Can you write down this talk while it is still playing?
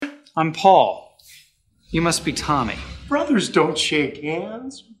I'm Paul. You must be Tommy. Brothers don't shake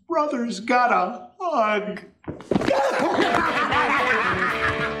hands. Brothers gotta hug.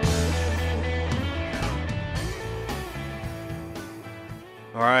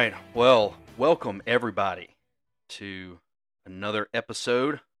 All right. Well, welcome everybody to another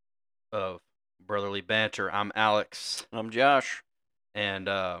episode of Brotherly Banter. I'm Alex. I'm Josh. And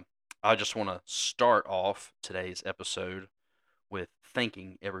I just want to start off today's episode with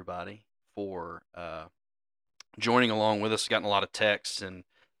thanking everybody for joining along with us. Gotten a lot of texts and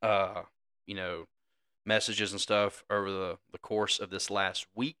messages and stuff over the course of this last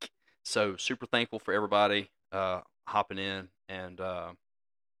week. So super thankful for everybody hopping in. And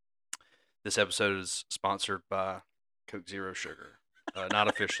this episode is sponsored by Coke Zero Sugar. Not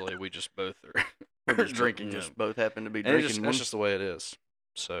officially. We just both are drinking. Just both happen to be And drinking. that's just the way it is.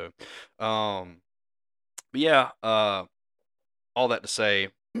 So, but yeah. All that to say,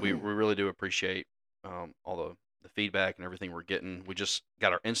 we really do appreciate all the feedback and everything we're getting. We just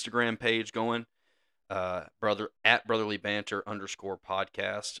got our Instagram page going, Brotherly Banter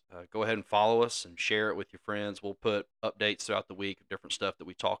 _podcast. Go ahead and follow us and share it with your friends. We'll put updates throughout the week of different stuff that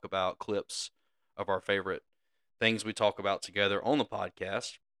we talk about, clips of our favorite things we talk about together on the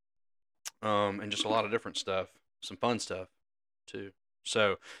podcast, and just a lot of different stuff, some fun stuff too.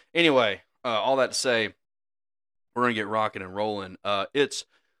 So anyway, all that to say, we're going to get rocking and rolling. It's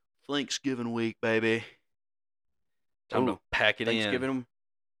Thanksgiving week, baby. Time to pack it Thanksgiving,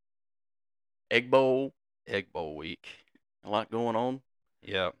 Egg Bowl week. A lot going on.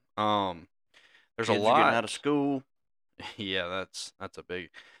 Yeah. There's Kids a lot. are getting out of school. Yeah, that's a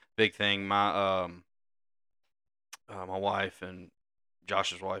big thing. My my wife and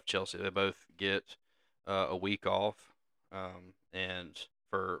Josh's wife Chelsea, they both get a week off. And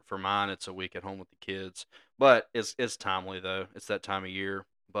for mine, it's a week at home with the kids. But it's timely though. It's that time of year.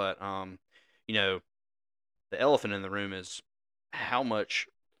 But the elephant in the room is how much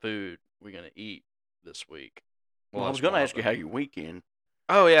food we're gonna eat this week. Well, I was gonna ask you how your weekend.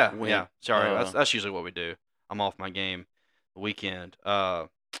 Oh yeah, went. yeah. Sorry, that's usually what we do. I'm off my game the weekend. My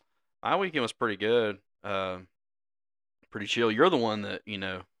weekend was pretty good. Pretty chill. You're the one that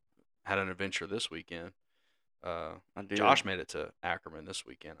had an adventure this weekend. I did. Josh made it to Ackerman this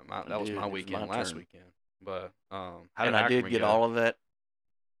weekend. That was my weekend last weekend. But I did get all of that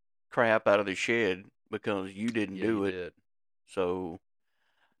crap out of the shed because you didn't do it. Did. So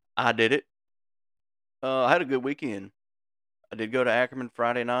I did it. I had a good weekend. I did go to Ackerman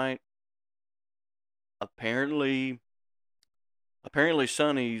Friday night. Apparently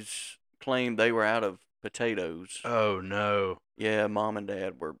Sonny's claimed they were out of potatoes. Oh no. Yeah, Mom and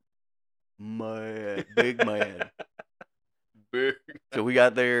Dad were mad, big mad. Big. So we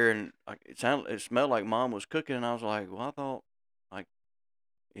got there and it smelled like Mom was cooking, and I was like, well, I thought,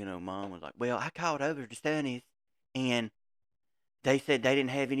 Mom was like, well, I called over to Sonny's and they said they didn't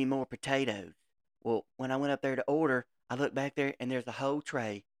have any more potatoes. Well, when I went up there to order, I looked back there and there's a whole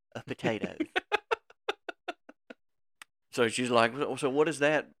tray of potatoes. So she's like, so what is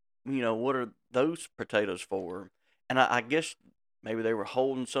that? What are those potatoes for? And I guess maybe they were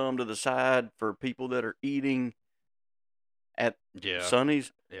holding some to the side for people that are eating at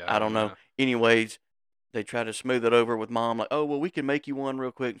Sonny's. Yeah, I don't know. Anyways, they try to smooth it over with Mom, like, oh, well, we can make you one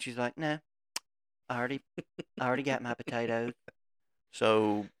real quick. And she's like, nah, I already got my potatoes.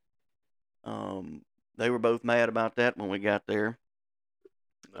 So, they were both mad about that when we got there.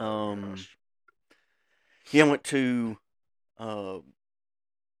 He went to the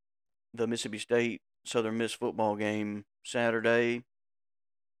Mississippi State Southern Miss football game Saturday.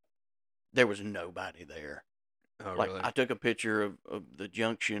 There was nobody there. Oh, like, really? I took a picture of the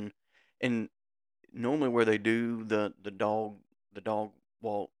junction, and normally where they do the dog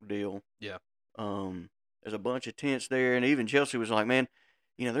walk deal. Yeah. There's a bunch of tents there, and even Chelsea was like, man,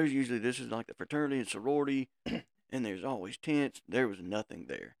 there's usually, this is like the fraternity and sorority, and there's always tents. There was nothing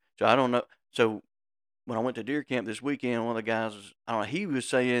there. So I don't know. So when I went to deer camp this weekend, one of the guys he was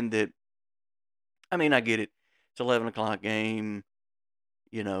saying that, I mean, I get it. It's 11 o'clock game,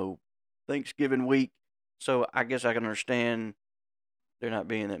 Thanksgiving week. So I guess I can understand there not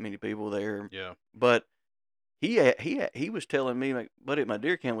being that many people there. Yeah. But he was telling me, my buddy at my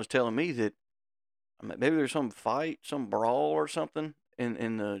deer camp was telling me that maybe there's some fight, some brawl or something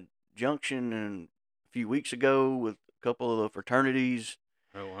in the junction a few weeks ago with a couple of the fraternities.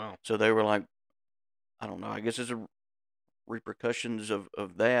 Oh, wow. So they were like, I don't know, I guess it's a repercussions of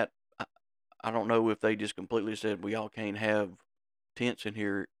that. I don't know if they just completely said we all can't have tents in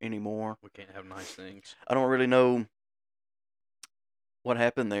here anymore. We can't have nice things. I don't really know what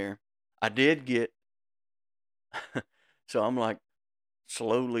happened there. I did get, so I'm like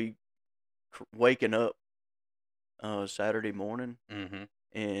slowly waking up Saturday morning, Mm-hmm.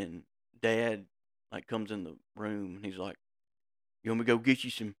 and Dad like comes in the room and he's like, "You want me to go get you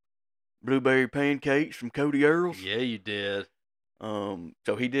some blueberry pancakes from Cody Earl's?" Yeah, you did.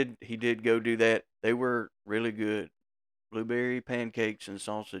 So he did go do that. They were really good. Blueberry pancakes and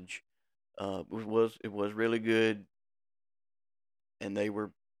sausage. It was really good, and they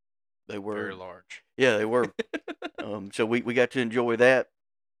were Very large. yeah, they were. So we got to enjoy that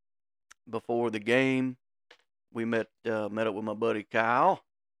before the game. We met up with my buddy Kyle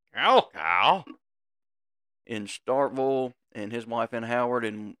Ow. in Starkville and his wife in Howard,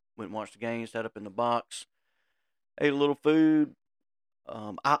 and went and watched the game. Sat up in the box, ate a little food.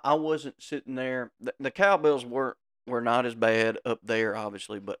 I wasn't sitting there. The cowbells were not as bad up there,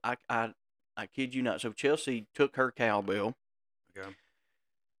 obviously, but I kid you not. So Chelsea took her cowbell, Okay.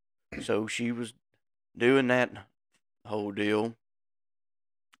 so she was doing that whole deal,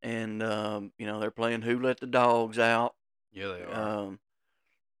 and they're playing Who Let the Dogs Out. Yeah, they are.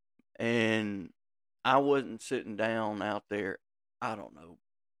 And I wasn't sitting down out there, I don't know,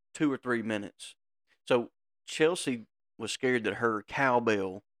 2 or 3 minutes. So Chelsea was scared that her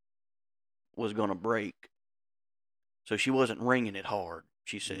cowbell was going to break. So she wasn't ringing it hard,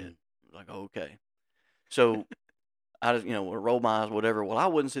 she said. Like, okay. So I just, roll my eyes, whatever. Well, I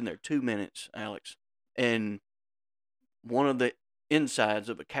wasn't sitting there 2 minutes, Alex. And one of the insides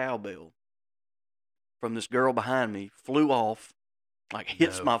of a cowbell from this girl behind me flew off, like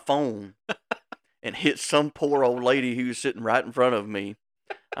hits No. my phone and hits some poor old lady who was sitting right in front of me.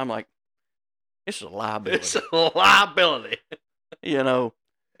 I'm like, this is a liability. It's a liability.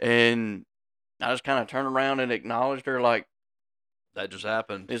 And I just kind of turned around and acknowledged her like, That just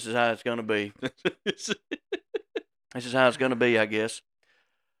happened. this is how it's going to be. This is how it's going to be, I guess.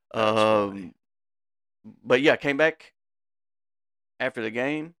 That's funny. But yeah, came back after the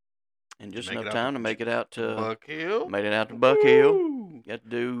game and just Make it enough out time to to make it out to Buck Hill. Made it out to Buck Hill. Woo! Got to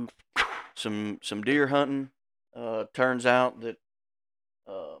do some deer hunting. Turns out that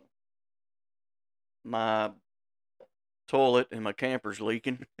my toilet in my camper's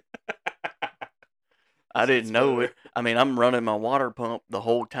leaking. I didn't know it. I mean, I'm running my water pump the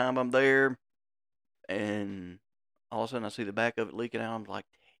whole time I'm there, and all of a sudden I see the back of it leaking out. I'm like,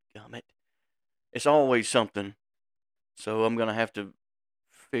 "Gummit!" It's always something. So I'm gonna have to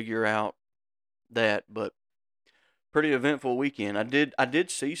figure out that. But pretty eventful weekend. I did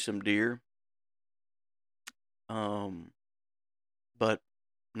see some deer, but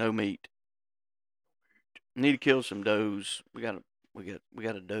no meat. Need to kill some does. We got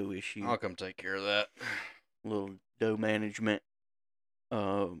a doe issue. I'll come take care of that. A little doe management.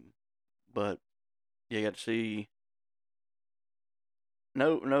 But you got to see.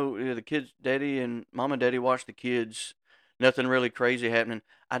 No, the kids, Daddy and Mom and Daddy watched the kids. Nothing really crazy happening.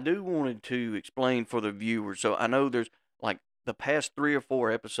 I do wanted to explain for the viewers. So I know there's like the past 3 or 4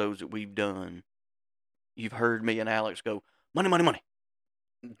 episodes that we've done. You've heard me and Alex go, money, money, money.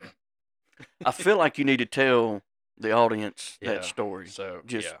 I feel like you need to tell the audience that story. So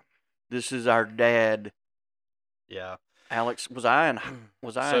This is our dad. Yeah. Alex, was I in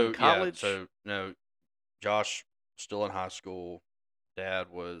college? Yeah, so no, Josh still in high school.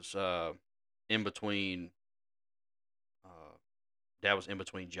 Dad was in between. Dad was in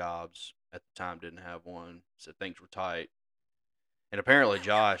between jobs at the time. Didn't have one. Said things were tight, and apparently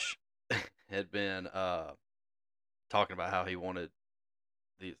Josh had been talking about how he wanted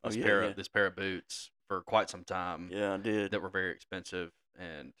this pair of boots for quite some time. Yeah, I did. That were very expensive,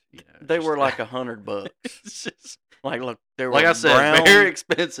 and they were like $100. It's just, look, they were like I said, very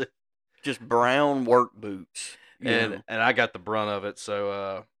expensive. Just brown work boots, and I got the brunt of it.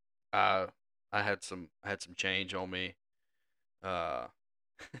 So I had some change on me. I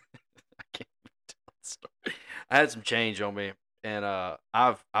can't even tell the story. I had some change on me, and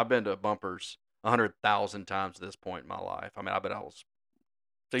I've been to bumpers 100,000 times at this point in my life. I mean, I bet I was.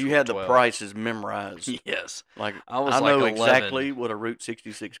 So you had the prices memorized. Yes, like I was. I like know 11. exactly what a Route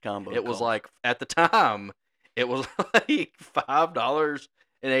 66 combo. It was like at the time, it was like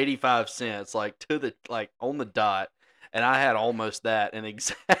 $5.85, like to the on the dot, and I had almost that in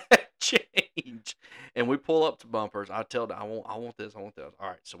exact change. And we pull up to bumpers. I tell them, I want this. All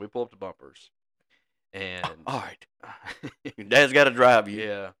right, so we pull up to bumpers, and all right, your dad's got to drive you.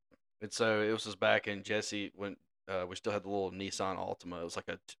 Yeah, and so it was just back in Jesse when we still had the little Nissan Altima. It was like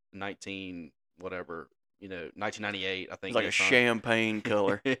a 1998, I think. It's like Nissan. a champagne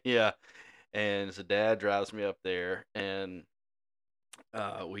color. Yeah, and so Dad drives me up there, and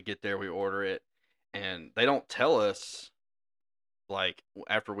we get there, we order it, and they don't tell us. Like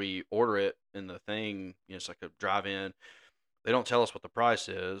after we order it in the thing, it's like a drive-in. they don't tell us what the price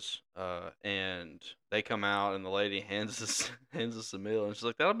is, and they come out and the lady hands us a meal, and she's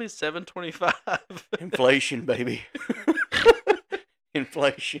like, "That'll be $7.25." Inflation, baby.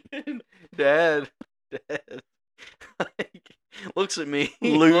 Inflation. And Dad, like, looks at me,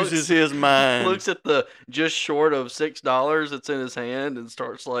 Loses his mind. looks at the just short of $6 that's in his hand, and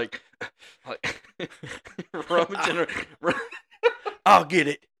starts like rummaging, I'll get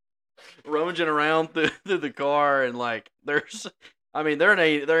it. rummaging around through the car, and like there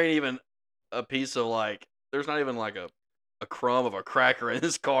ain't even a piece of like there's not even like a crumb of a cracker in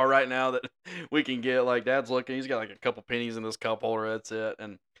this car right now that we can get. Like Dad's looking, he's got like a couple pennies in this cup holder, that's it.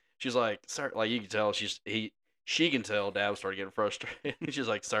 And she's like, "Sir," like you can tell she can tell Dad was starting getting frustrated. She's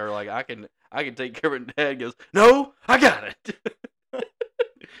like, "Sir, like I can take care of it." And Dad goes, "No, I got it."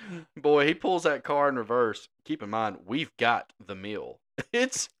 Boy, he pulls that car in reverse. Keep in mind, we've got the meal.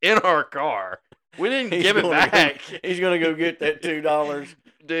 It's in our car. We didn't give it back. He's gonna go get that $2.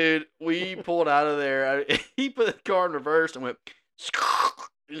 Dude, we pulled out of there. He put the car in reverse and went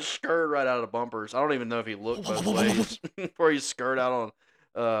skirted right out of the bumpers. I don't even know if he looked both ways before he skirted out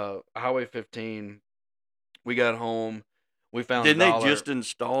on Highway 15. We got home. We found Didn't $1. they just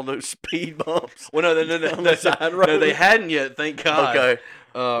install those speed bumps? Well, no, on the side road? no, they hadn't yet. Thank God. Okay,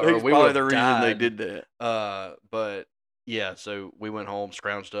 or that's we probably would've the reason died. they did that. But yeah, so we went home,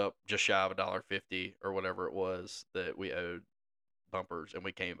 scrounged up just shy of $1.50 or whatever it was that we owed bumpers, and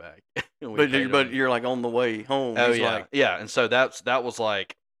we came back. And we paid But them. you're like on the way home. Oh he's yeah, like, yeah. And so that was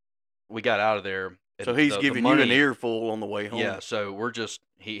like we got out of there. And so he's the giving money, you an earful on the way home. Yeah. So we're just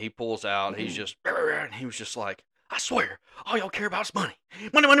he pulls out. He's just and he was just like, "I swear, all y'all care about is money,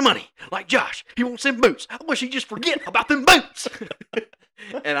 money, money, money. Like Josh, he won't send boots. I wish he'd just forget about them boots."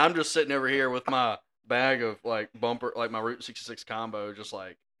 And I'm just sitting over here with my bag of like bumper, like my Route 66 combo, just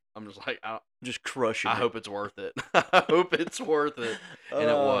like I'm just like Just crushing. I hope it's worth it. I hope it's worth it. And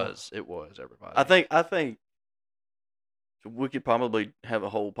it was. It was, everybody. I think we could probably have a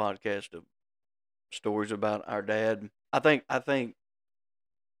whole podcast of stories about our dad. I think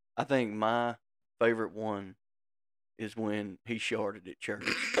my favorite one is when he sharded at church.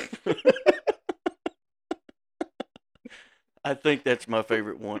 I think that's my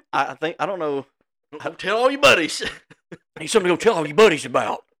favorite one. I don't know. Don't tell all your buddies. He's something to go tell all your buddies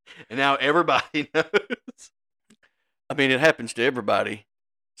about. And now everybody knows. I mean, it happens to everybody.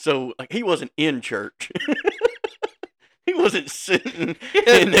 So like, he wasn't in church. He wasn't sitting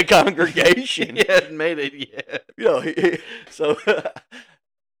in the congregation. He hadn't made it yet. You know, so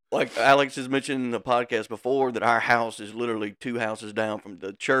like Alex has mentioned in the podcast before that our house is literally 2 houses down from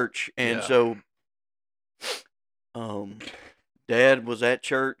the church, and so Dad was at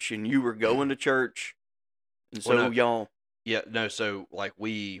church and you were going to church, and so y'all. Yeah, no. So like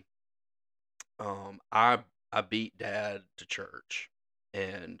we, I beat Dad to church,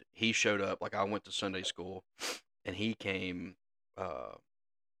 and he showed up. Like I went to Sunday school, and he came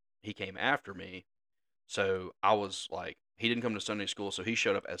after me. So I was like, he didn't come to Sunday school, so he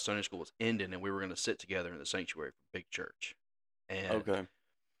showed up as Sunday school was ending, and we were going to sit together in the sanctuary for big church. And Okay.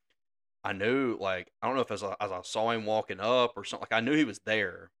 I knew, like, I don't know if as I saw him walking up or something, like I knew he was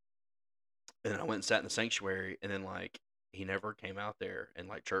there, and I went and sat in the sanctuary, and then like he never came out there, and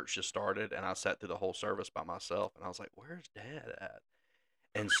like church just started, and I sat through the whole service by myself, and I was like, "Where's Dad at?"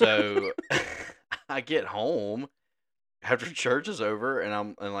 And so I get home after church is over,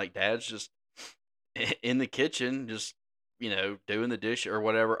 and like Dad's just in the kitchen, just doing the dish or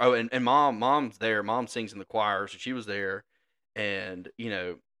whatever. Oh, and mom's there. Mom sings in the choir, so she was there, and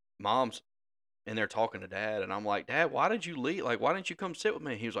mom's in there talking to Dad, and I'm like, "Dad, why did you leave? Like, why didn't you come sit with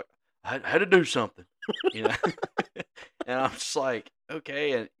me?" He was like, "I had to do something," And I'm just like,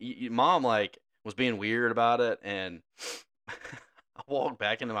 okay. And Mom like was being weird about it, and I walk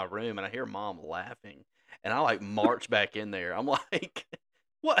back into my room and I hear Mom laughing, and I like march back in there. I'm like,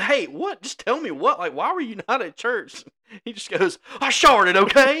 "What? Hey, what? Just tell me what? Like, why were you not at church?" He just goes, "I sharded,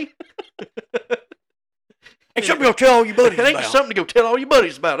 okay." Ain't something to go tell all your buddies It ain't about. something to go tell all your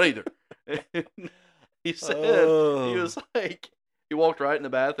buddies about either. He said, Oh. he was like, he walked right in the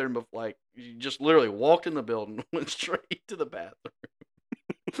bathroom, but like, he just literally walked in the building, went straight to the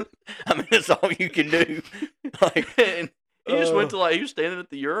bathroom. I mean, that's all you can do. Like, And he just went to like, he was standing at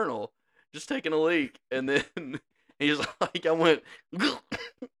the urinal, just taking a leak, and then he's like, I went, I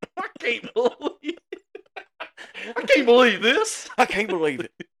can't believe this. I can't believe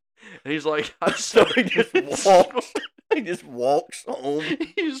it. And he's like, I just So he just walks. He just walks home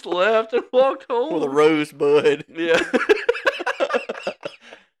He just left and walked home with a rosebud. Yeah.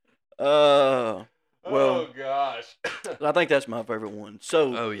 Well, Oh gosh. I think that's my favorite one.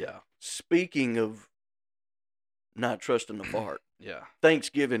 So, Oh yeah. speaking of not trusting the fart. Yeah.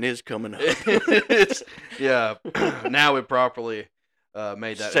 Thanksgiving is coming up. Yeah. Now we properly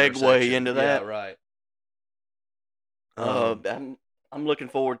made that Segue intersection. into that. Yeah, right. I'm looking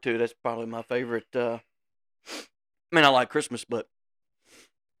forward to it. That's probably my favorite. I mean, I like Christmas, but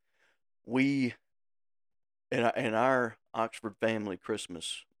we in our Oxford family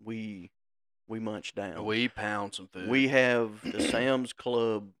Christmas, we munch down. We pound some food. We have the Sam's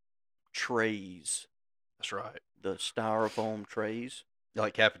Club trays, That's right. the styrofoam trays.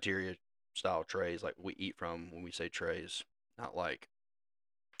 Like cafeteria style trays, like we eat from when we say trays, not like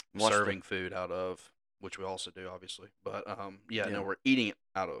serving food out of, which we also do, obviously. But yeah, no, we're eating it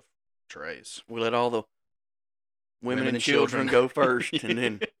out of trays. We let all the women and children go first, and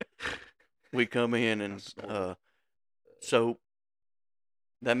then we come in, and so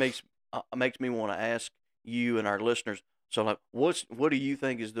that makes me want to ask you and our listeners. So, like, what do you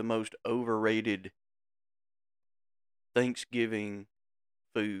think is the most overrated Thanksgiving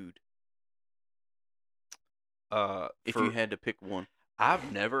food? If you had to pick one.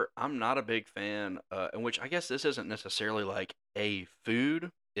 I'm not a big fan, in which I guess this isn't necessarily like a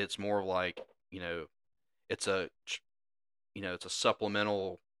food. It's more of like, it's a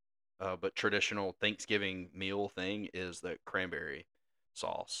supplemental, but traditional Thanksgiving meal thing is the cranberry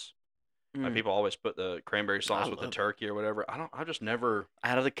sauce. Like people always put the cranberry sauce with the turkey or whatever. I just never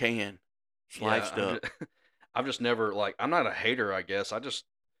out of the can, sliced up. I've just never I'm not a hater, I guess. I don't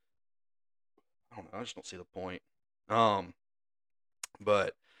know. I just don't see the point.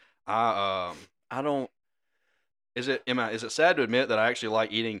 But I don't. Is it sad to admit that I actually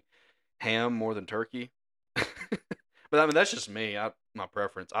like eating ham more than turkey? But I mean that's just me. My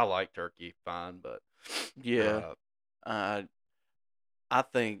preference. I like turkey fine, but yeah. I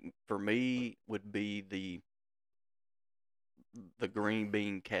think for me would be the green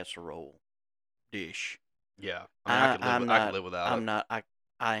bean casserole dish. Yeah, I could live without it.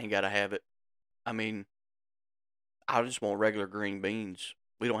 I ain't gotta have it. I mean, I just want regular green beans.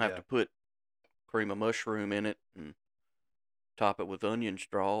 We don't have to put cream of mushroom in it and top it with onion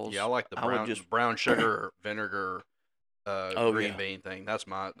straws. Yeah, I like the brown sugar or vinegar green bean thing. That's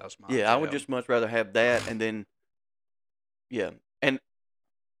my yeah. I would just much rather have that, and then and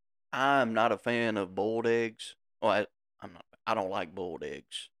I'm not a fan of boiled eggs. Well, I'm not. I don't like boiled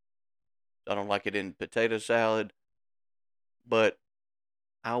eggs. I don't like it in potato salad, but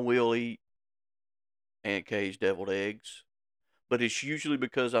I will eat Aunt Kay's deviled eggs. But it's usually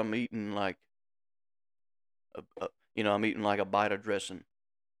because I'm eating like, I'm eating like a bite of dressing,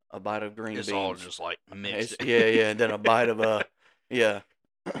 a bite of green beans. It's all just like mixed. Yeah, and then a bite of yeah.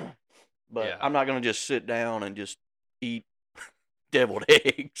 But I'm not gonna just sit down and just eat deviled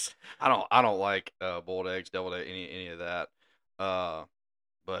eggs. I don't like boiled eggs, deviled egg, any of that.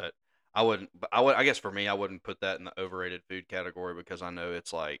 But I guess for me, I wouldn't put that in the overrated food category because I know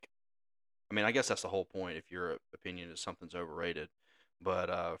it's like, I mean, I guess that's the whole point. If your opinion is something's overrated,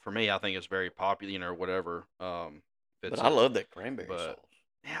 but for me, I think it's very popular, whatever. But I love that cranberry sauce.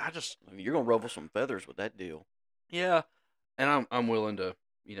 Yeah, you're gonna ruffle some feathers with that deal. Yeah, and I'm willing to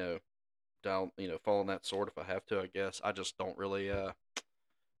fall on that sword if I have to. I guess I just don't really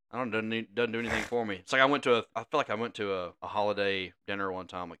doesn't do anything for me. It's like I feel like I went to a holiday dinner one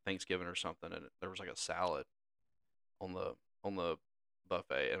time, like Thanksgiving or something, and there was like a salad on the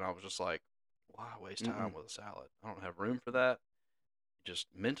buffet, and I was just like, why waste time with a salad? I don't have room for that. Just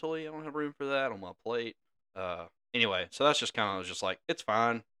mentally, I don't have room for that on my plate. Anyway, so that's just kind of just like, it's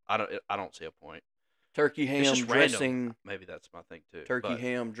fine. I don't see a point. Turkey ham dressing. Random. Maybe that's my thing too. Turkey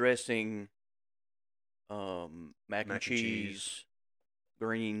ham dressing. Mac and cheese.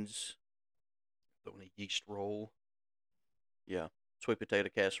 Greens. The yeast roll. Yeah, sweet potato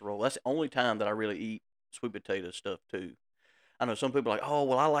casserole. That's the only time that I really eat sweet potato stuff too. I know some people are like, oh,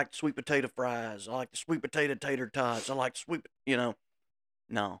 well, I like sweet potato fries. I like the sweet potato tater tots. I like no.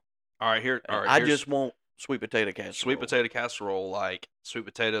 All right, I just want sweet potato casserole. Sweet potato casserole, like sweet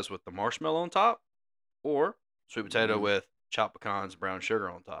potatoes with the marshmallow on top, or sweet potato with chopped pecans, brown sugar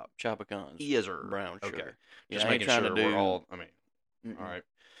on top. Chopped pecans, brown sugar. Okay, just making sure we're all. I mean, all right.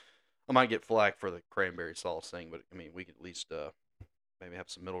 I might get flack for the cranberry sauce thing, but I mean, we could at least maybe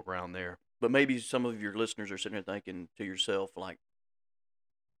have some middle ground there. But maybe some of your listeners are sitting there thinking to yourself, like,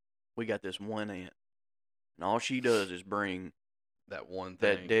 we got this one aunt, and all she does is bring that one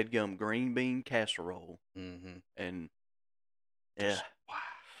thing, that deadgum green bean casserole, and just,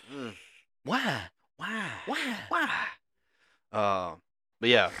 why? But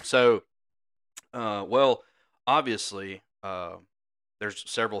yeah, so, well, obviously, there's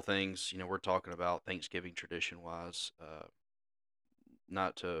several things, we're talking about Thanksgiving tradition-wise,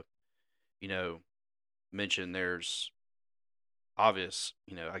 not to, mention there's obvious,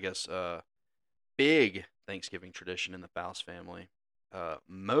 I guess, big Thanksgiving tradition in the Faust family.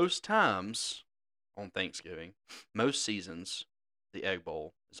 Most times on Thanksgiving, most seasons, the Egg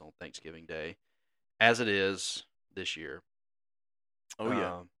Bowl is on Thanksgiving Day, as it is this year. Oh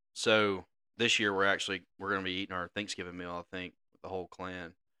yeah. So this year we're going to be eating our Thanksgiving meal, I think, with the whole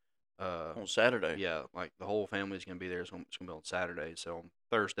clan. On Saturday. Yeah, like the whole family's going to be there. It's going to be on Saturday. So on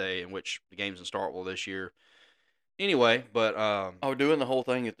Thursday, in which the game's in Starkville this year. Anyway, but Oh, doing the whole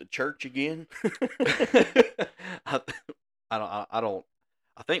thing at the church again? I, I don't.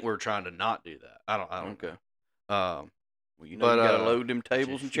 I think we're trying to not do that. I don't. Okay. Know. Well, you gotta load them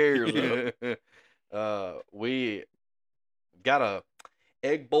tables and chairs up. We got a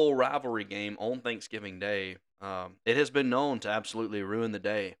Egg Bowl rivalry game on Thanksgiving Day. It has been known to absolutely ruin the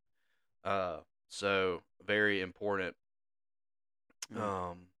day. So very important.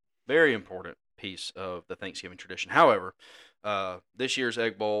 Very important piece of the Thanksgiving tradition. However, this year's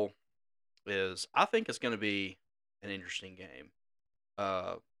Egg Bowl I think it's going to be an interesting game.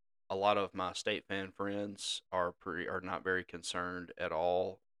 A lot of my state fan friends are not very concerned at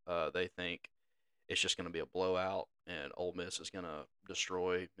all. They think it's just going to be a blowout, and Ole Miss is going to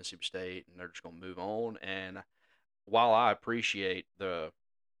destroy Mississippi State, and they're just going to move on. And while I appreciate the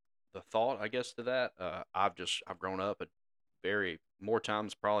thought, I guess, to that, I've grown up more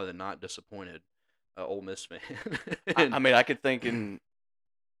times probably than not disappointed Ole Miss fan. I mean, I could think in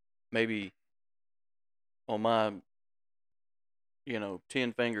maybe on my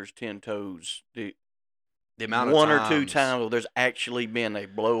 10 fingers, 10 toes, the amount of one or two times there's actually been a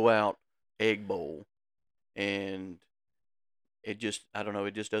blowout Egg Bowl, and it just, I don't know,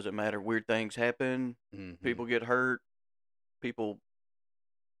 it just doesn't matter. Weird things happen. Mm-hmm. People get hurt. People,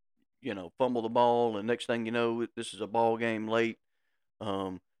 fumble the ball, and next thing you know, this is a ball game late.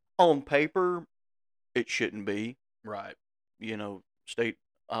 On paper, it shouldn't be. Right. State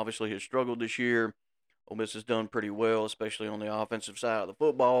obviously has struggled this year. Ole Miss has done pretty well, especially on the offensive side of the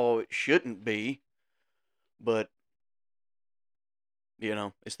football. It shouldn't be, but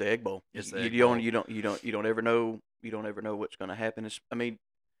it's the Egg Bowl. It's the Egg Bowl. You don't ever know. You don't ever know what's going to happen. I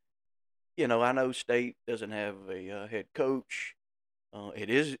know State doesn't have a head coach. It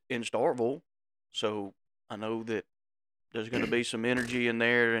is in Starkville, so I know that there's going to be some energy in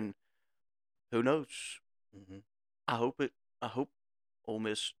there, and who knows? Mm-hmm. I hope Ole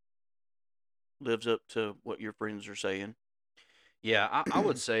Miss lives up to what your friends are saying. Yeah, I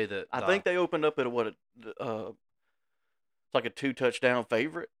would say that. I think they opened up at it's like a 2-touchdown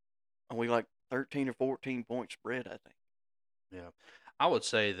favorite, and we like 13 or 14 point spread, I think. Yeah, I would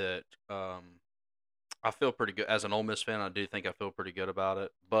say that I feel pretty good as an Ole Miss fan. I do think I feel pretty good about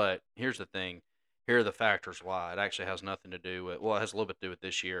it. But here's the thing: here are the factors why. It actually has nothing to do with. Well, it has a little bit to do with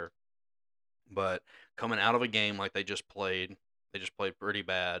this year. But coming out of a game like they just played pretty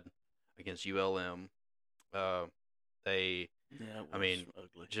bad against ULM. Ugly.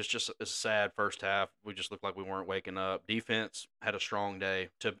 Just a sad first half. We just looked like we weren't waking up. Defense had a strong day.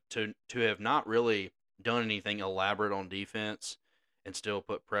 To have not really done anything elaborate on defense and still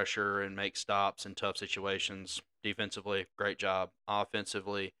put pressure and make stops in tough situations. Defensively, great job.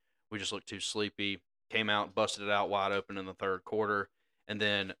 Offensively, we just looked too sleepy. Came out, busted it out wide open in the third quarter. And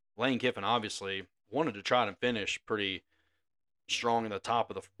then Lane Kiffin obviously wanted to try to finish pretty strong in the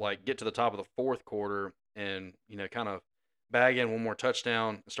top of get to the top of the fourth quarter and, kind of bag in one more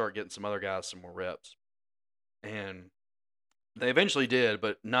touchdown and start getting some other guys some more reps. And they eventually did,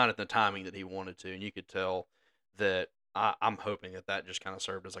 but not at the timing that he wanted to. And you could tell that I'm hoping that just kind of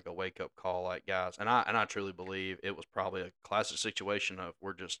served as like a wake-up call, like, guys. And I truly believe it was probably a classic situation of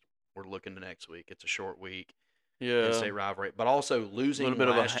we're looking to next week. It's a short week. Yeah. State rivalry, but also losing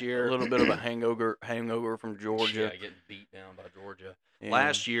last year. A little bit of a hangover from Georgia. Yeah, getting beat down by Georgia. Yeah.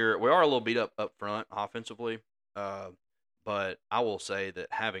 Last year, we are a little beat up front offensively, but I will say that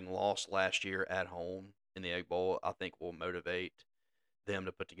having lost last year at home in the Egg Bowl, I think will motivate them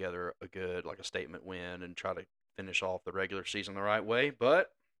to put together a statement win and try to finish off the regular season the right way.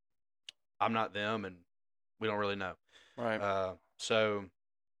 But I'm not them, and we don't really know. Right. So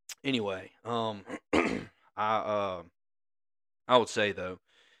anyway, I would say though,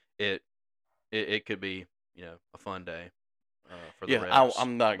 it could be a fun day for the refs.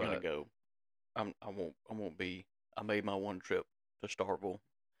 I'm not gonna go. I won't be. I made my one trip to Starkville.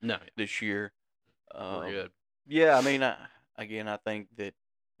 This year. We're good. Yeah, I think that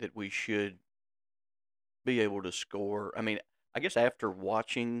we should be able to score. I guess after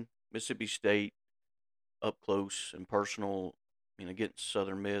watching Mississippi State up close and personal, against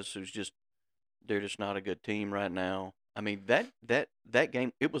Southern Miss, they're just not a good team right now. I mean that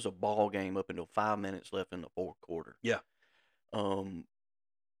game, it was a ball game up until 5 minutes left in the fourth quarter. Yeah. Um,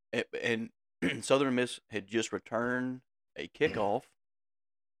 and Southern Miss had just returned a kickoff,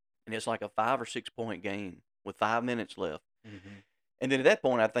 and it's like a 5 or 6 point game with 5 minutes left. Mm-hmm. And then at that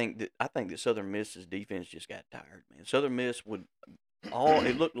point, I think that Southern Miss's defense just got tired, man. Southern Miss would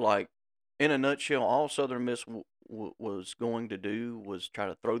it looked like, in a nutshell, all Southern Miss was going to do was try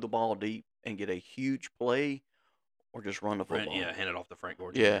to throw the ball deep and get a huge play, or just run the football. Yeah, hand it off to Frank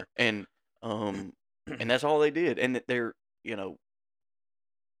Gore Jr. Yeah, and that's all they did. And they're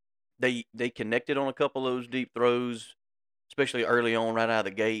they connected on a couple of those deep throws, especially early on, right out of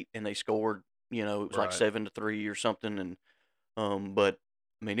the gate, and they scored. It was like Right. 7-3 or something, and but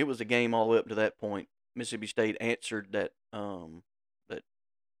I mean, it was a game all the way up to that point. Mississippi State answered that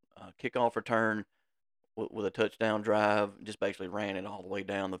kickoff return with a touchdown drive, just basically ran it all the way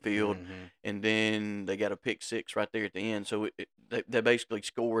down the field, Mm-hmm. and then they got a pick six right there at the end. So they basically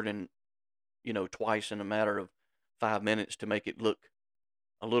scored in twice in a matter of 5 minutes to make it look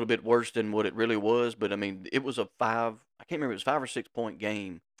a little bit worse than what it really was. But I mean, it was I can't remember, it was 5 or 6 point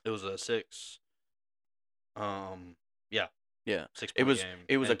game. It was a 6. Yeah. Yeah, 6 point game.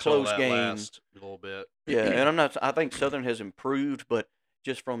 It was a until close that game. last little bit. Yeah, and I think Southern has improved, but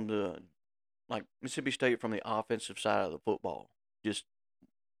just from Mississippi State, from the offensive side of the football, just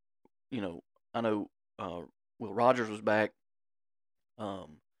I know Will Rogers was back,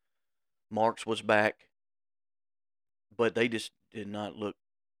 Marks was back, but they just did not look.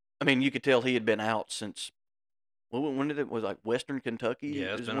 I mean, you could tell he had been out since. Well, when did it was like Western Kentucky?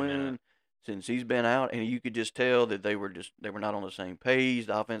 Yeah, it's is been a minute. Since he's been out, and you could just tell that they were not on the same page.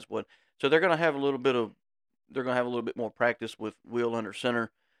 The offense was, so they're going to have a little bit more practice with Will under center,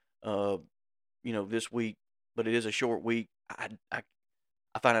 this week. But it is a short week. I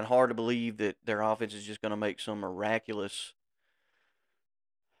find it hard to believe that their offense is just going to make some miraculous.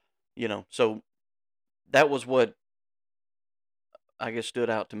 So that was what I guess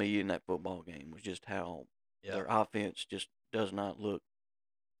stood out to me in that football game, was just how their offense just does not look.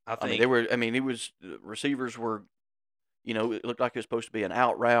 I I mean, think it was, the receivers were, it looked like it was supposed to be an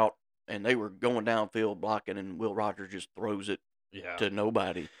out route, and they were going downfield blocking, and Will Rogers just throws it to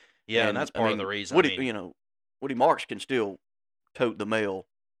nobody. Yeah, and that's part of the reason. Woody Marks can still tote the mail,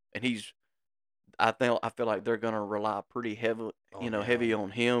 and I feel like they're going to rely pretty heavy on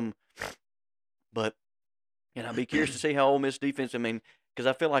him. But I'd be curious to see how Ole Miss defense. I mean, because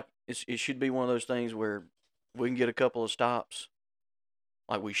I feel like it should be one of those things where we can get a couple of stops,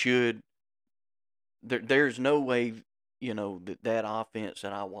 like we should. There's no way, that offense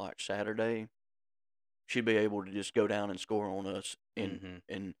that I watched Saturday should be able to just go down and score on us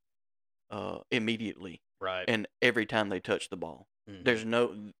immediately. Right. And every time they touch the ball, there's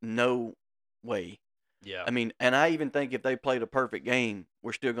no way. Yeah. I mean, and I even think if they played a perfect game,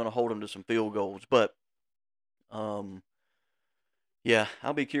 we're still going to hold them to some field goals. But, yeah,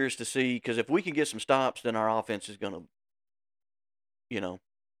 I'll be curious to see, because if we can get some stops, then our offense is going to,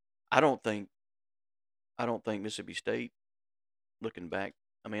 I don't think Mississippi State, looking back,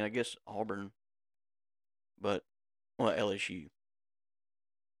 I mean, I guess Auburn, but LSU.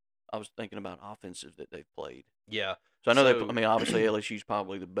 I was thinking about offenses that they've played. Yeah. So I know obviously LSU's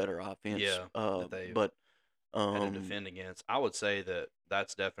probably the better offense. Yeah. But had to defend against. I would say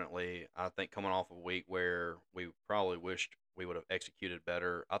that's definitely, I think, coming off of a week where we probably wished we would have executed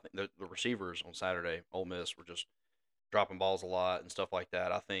better. I think the receivers on Saturday, Ole Miss, were just dropping balls a lot and stuff like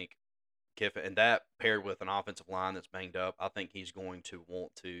that. I think Kiffin, and that paired with an offensive line that's banged up, I think he's going to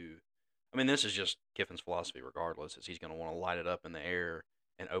want to. I mean, this is just Kiffin's philosophy, regardless, is he's going to want to light it up in the air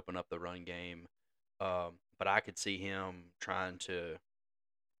and open up the run game. But I could see him trying to,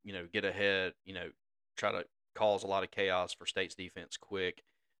 get ahead, try to cause a lot of chaos for State's defense quick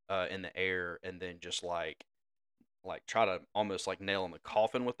in the air, and then just like try to almost like nail in the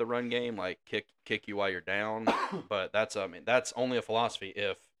coffin with the run game, like kick you while you're down. But that's only a philosophy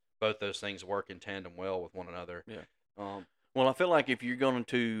if both those things work in tandem well with one another. Yeah. Well, I feel like if you're going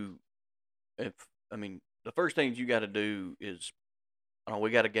to, the first things you got to do is, we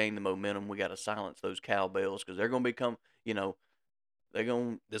got to gain the momentum. We got to silence those cowbells, because they're going to become, they're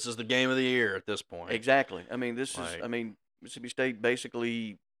going. This is the game of the year at this point. Exactly. I mean, Mississippi State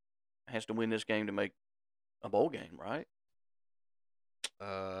basically has to win this game to make a bowl game, right?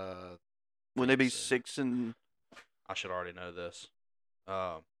 Wouldn't they be 6 and? I should already know this.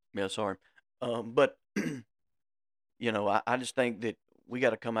 Yeah, sorry. But I just think that we got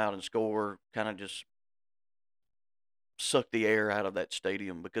to come out and score, kind of just suck the air out of that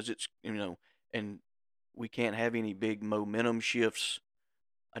stadium, because it's, and we can't have any big momentum shifts.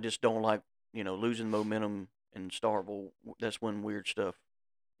 I just don't like, losing momentum and Starville, that's when weird stuff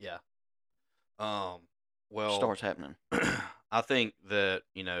Yeah. Well, starts happening. I think that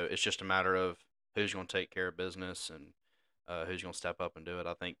it's just a matter of who's going to take care of business and who's going to step up and do it.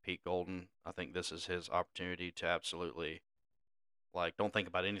 I think Pete Golden. I think this is his opportunity to absolutely don't think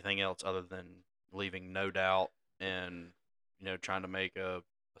about anything else other than leaving no doubt and trying to make a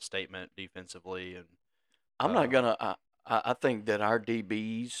statement defensively and I'm not gonna. I think that our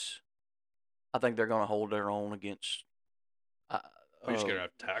DBs, I think they're gonna hold their own against. we're just gonna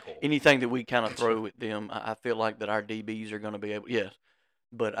have to tackle anything that we kind of throw at them. I feel like that our DBs are going to be able. Yes,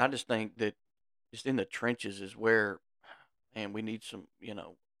 but I just think that just in the trenches is where, and we need some,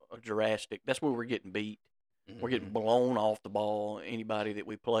 a drastic. That's where we're getting beat. We're getting blown off the ball. Anybody that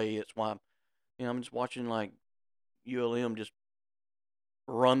we play, it's why, I'm just watching like ULM just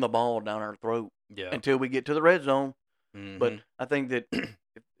run the ball down our throat until we get to the red zone. But I think that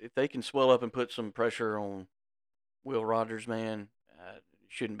if they can swell up and put some pressure on Will Rogers, man,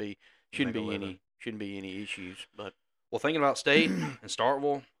 shouldn't be any issues. But thinking about State and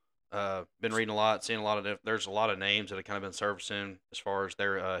Starkville, been reading a lot, seeing a lot of there's a lot of names that have kind of been surfacing as far as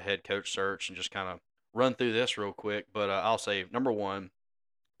their head coach search, and just kind of run through this real quick. But I'll say the number one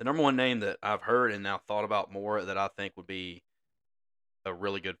name that I've heard and now thought about more that I think would be a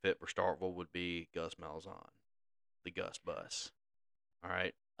really good fit for Starkville would be Gus Malzahn, the Gus Bus. All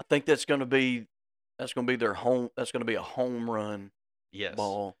right, I think that's going to be their home. That's going to be a home run. Yes.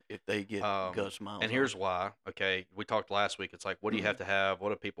 Ball if they get Gus Malzahn. And here's why. Okay, we talked last week. It's like, what do you have to have?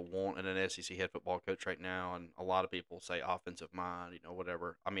 What do people want in an SEC head football coach right now? And a lot of people say offensive mind,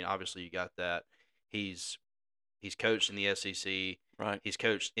 whatever. I mean, obviously you got that. He's coached in the SEC. Right. He's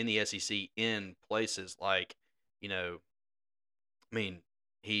coached in the SEC in places like, I mean,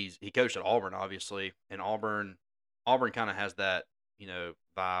 he coached at Auburn, obviously, and Auburn kind of has that,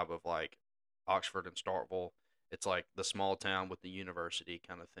 vibe of like Oxford and Starkville. It's like the small town with the university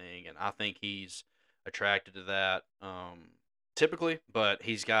kind of thing, and I think he's attracted to that typically. But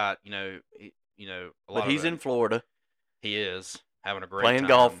he's got a lot. But he's in Florida. He is having a great playing time.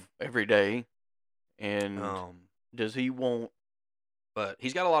 Golf every day, and does he want? But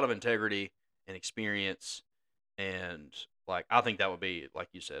he's got a lot of integrity and experience, and I think that would be, like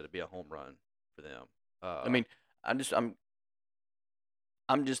you said, it'd be a home run for them. I mean, I'm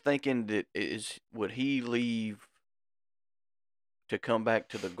just thinking that would he leave to come back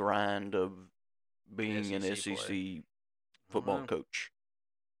to the grind of being an SEC football coach?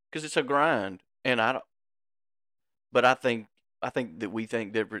 Because it's a grind, and but I think that we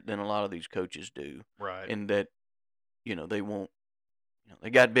think different than a lot of these coaches do, right? And that they won't, they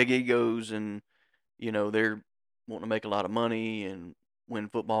got big egos, and they're wanting to make a lot of money and win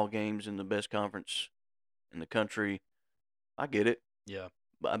football games in the best conference in the country. I get it. Yeah.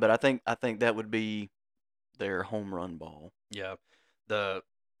 But I think that would be their home run ball. Yeah. The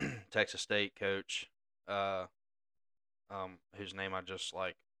Texas State coach, whose name I just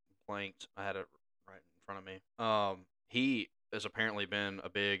blanked. I had it right in front of me. He has apparently been a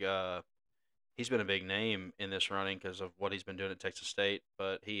big he's been a big name in this running because of what he's been doing at Texas State,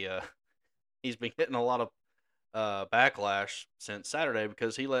 but he's been getting a lot of backlash since Saturday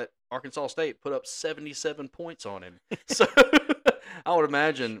because he let Arkansas State put up 77 points on him. So I would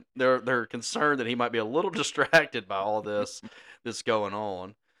imagine they're concerned that he might be a little distracted by all this that's going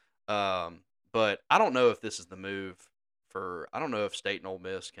on. But I don't know if this is the move I don't know if State and Ole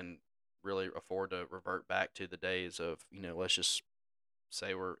Miss can really afford to revert back to the days of, let's just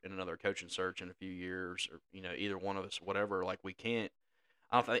say we're in another coaching search in a few years, or, either one of us, whatever. We can't.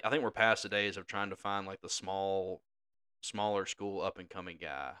 I think we're past the days of trying to find the smaller school up and coming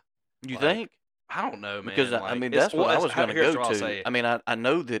guy. You think? I don't know, man. Because that's what I was going to go to. I mean, I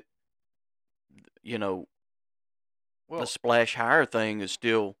know that the splash hire thing is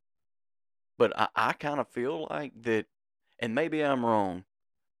still, but I kind of feel like that, and maybe I'm wrong,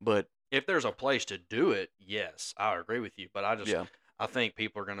 but if there's a place to do it, yes, I agree with you. But I think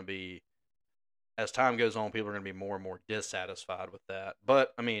people are going to be, as time goes on, people are going to be more and more dissatisfied with that.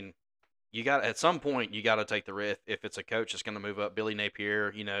 But I mean, at some point you got to take the risk. If it's a coach that's going to move up, Billy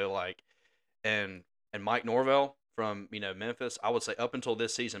Napier, and Mike Norvell from Memphis, I would say up until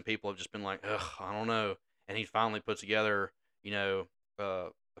this season, people have just been like, ugh, I don't know. And he finally put together, a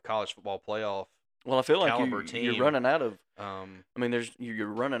college football playoff. Well, I feel like you're running out of. You're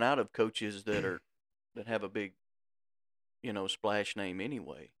running out of coaches that have a big, splash name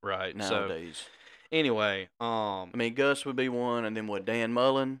anyway. Right nowadays. So, anyway, Gus would be one, and then Dan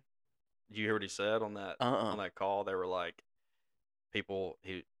Mullen. Did you hear what he said on that on that call? They were like,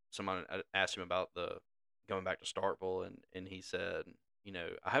 someone asked him about the going back to Starkville, and he said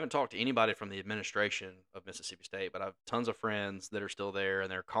I haven't talked to anybody from the administration of Mississippi State, but I have tons of friends that are still there,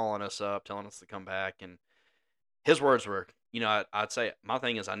 and they're calling us up, telling us to come back. And his words were, I'd say my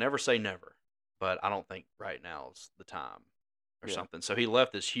thing is I never say never, but I don't think right now is the time or Yeah. something. So he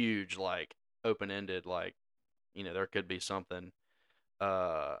left this huge, like, open ended, like, there could be something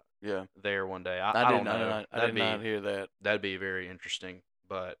Yeah. there one day. I I did don't know. not. I did not hear that. That'd be very interesting,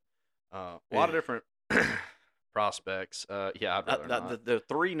 but a lot Yeah. of different prospects. Yeah, I'd rather not. The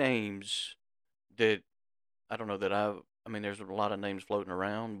three names that I don't know that I mean, there's a lot of names floating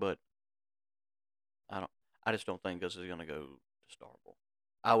around, but I just don't think Gus is going to go to Starkville.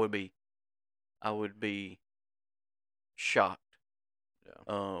 I would be shocked.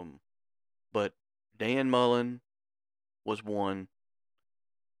 Yeah. But Dan Mullen was one.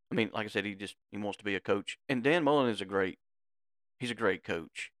 I mean, like I said, he wants to be a coach, and Dan Mullen he's a great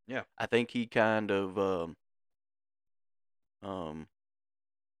coach. Yeah. I think he kind of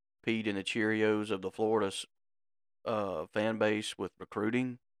peed in the Cheerios of the Florida fan base with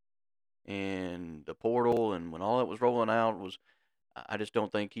recruiting and the portal, and when all that was rolling out I just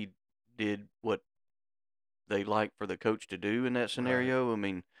don't think he did what they like for the coach to do in that scenario. Right. I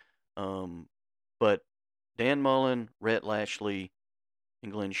mean, but Dan Mullen, Rhett Lashley,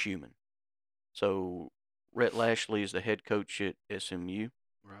 and Glenn Schumann. So Rhett Lashley is the head coach at SMU.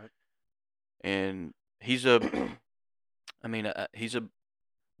 Right. And he's a,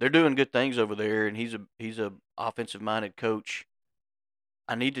 they're doing good things over there, and he's a offensive minded coach.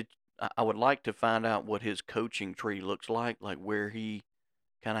 I would like to find out what his coaching tree looks like where he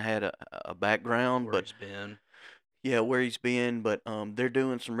kind of had a background, where he's been. Yeah, where he's been, but they're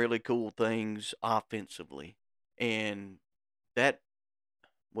doing some really cool things offensively, and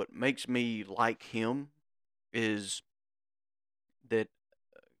what makes me like him is that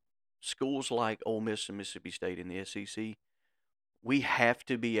schools like Ole Miss and Mississippi State in the SEC, we have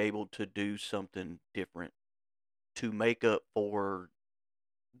to be able to do something different to make up for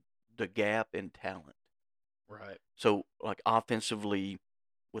the gap in talent. Right. So, like offensively,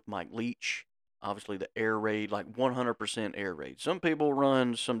 with Mike Leach, obviously the air raid, like 100% air raid. Some people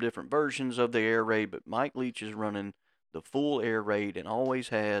run some different versions of the air raid, but Mike Leach is running the full air raid and always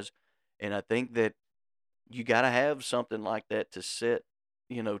has. And I think that you got to have something like that to set,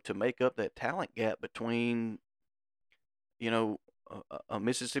 to make up that talent gap between, a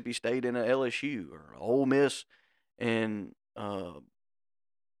Mississippi State and a LSU or Ole Miss and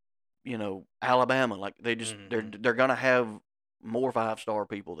Alabama. Like they just they're gonna have more 5-star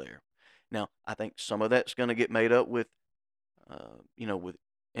people there. Now I think some of that's gonna get made up with with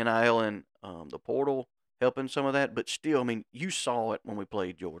NIL and the portal helping some of that. But still, I mean, you saw it when we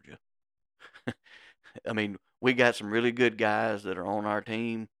played Georgia. I mean, we got some really good guys that are on our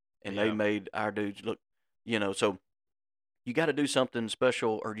team, and they made our dudes look, so you got to do something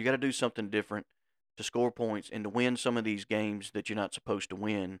special or you got to do something different to score points and to win some of these games that you're not supposed to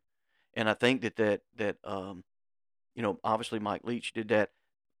win. And I think that obviously Mike Leach did that.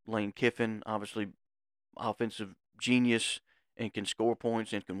 Lane Kiffin, obviously offensive genius and can score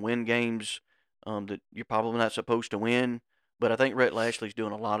points and can win games that you're probably not supposed to win. But I think Rhett Lashley's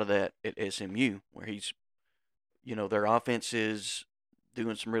doing a lot of that at SMU, where he's, their offense is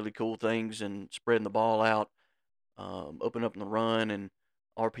doing some really cool things and spreading the ball out, open up in the run and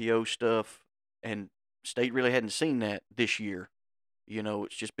RPO stuff. And State really hadn't seen that this year.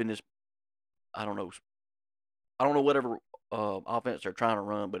 It's just been this, I don't know whatever offense they're trying to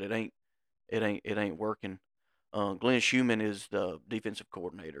run, but it ain't working. Glenn Schumann is the defensive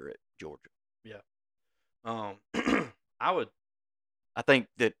coordinator at Georgia. Yeah. I think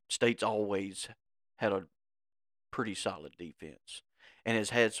that State's always had a pretty solid defense and has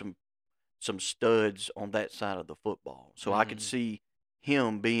had some studs on that side of the football. So I could see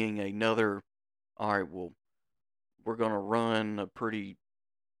him being another, all right, well, we're going to run a pretty,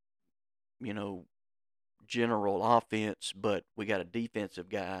 general offense, but we got a defensive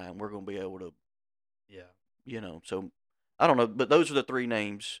guy and we're going to be able to, so I don't know, but those are the three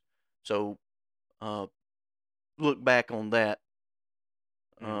names. So look back on that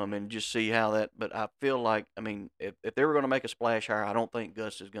and just see how that, but I feel like, I mean, if they were going to make a splash hire, I don't think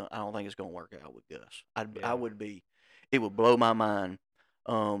it's going to work out with Gus. It would blow my mind.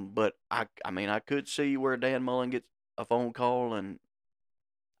 But I mean, I could see where Dan Mullen gets a phone call, and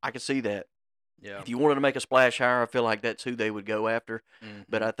I could see that. Yeah. If you wanted to make a splash hire, I feel like that's who they would go after.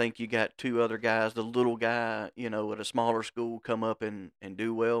 But I think you got two other guys, the little guy, at a smaller school, come up and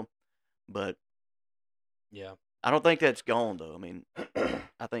do well. But yeah, I don't think that's gone, though. I mean,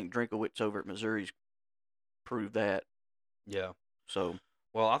 I think Drinkowitz over at Missouri's proved that. Yeah. So.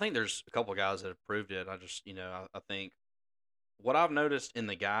 Well, I think there's a couple of guys that have proved it. I just, I think what I've noticed in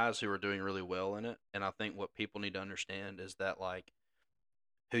the guys who are doing really well in it, and I think what people need to understand is that like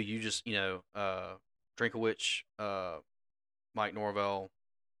who you just Drinkowich, Mike Norvell,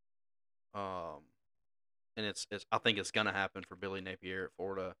 um, and it's I think it's gonna happen for Billy Napier at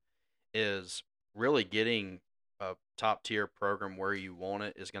Florida is really getting a top tier program where you want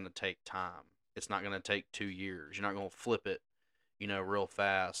it is going to take time. It's not going to take 2 years. You're not going to flip it, real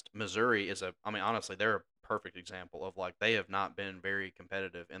fast. Missouri is I mean, honestly, they're a perfect example of like they have not been very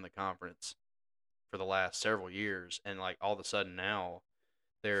competitive in the conference for the last several years. And like all of a sudden now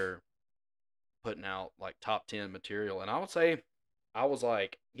they're putting out like top 10 material. And I would say, I was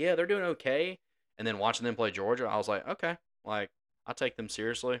like, yeah, they're doing okay. And then watching them play Georgia, I was like, okay, like I take them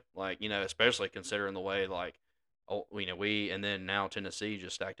seriously. Like, especially considering the way like, oh, we and then now Tennessee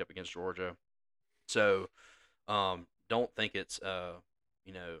just stacked up against Georgia. So, don't think it's a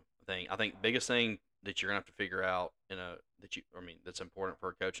thing. I think biggest thing that you're gonna have to figure out that's important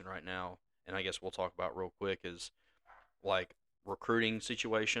for coaching right now, and I guess we'll talk about real quick is like recruiting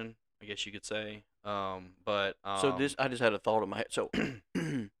situation. I guess you could say. But So this, I just had a thought in my head. So,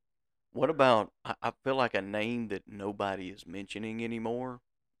 what about? I feel like a name that nobody is mentioning anymore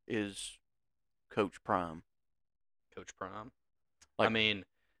is Coach Prime. Coach Prime. I Like, mean,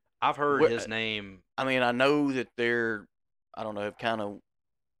 I've heard where, his name. I mean, I know that they're, I don't know, have kind of,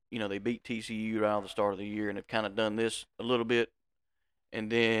 they beat TCU right at the start of the year and have kind of done this a little bit, and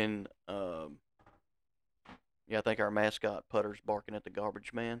then, yeah, I think our mascot Putter's barking at the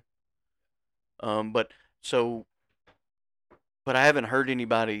garbage man. But so, but I haven't heard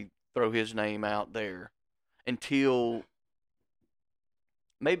anybody throw his name out there until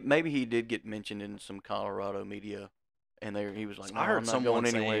maybe he did get mentioned in some Colorado media, and there he was like, I "No, heard I'm not going someone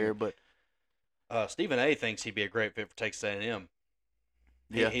anywhere." saying But Stephen A. thinks he'd be a great fit for Texas A&M.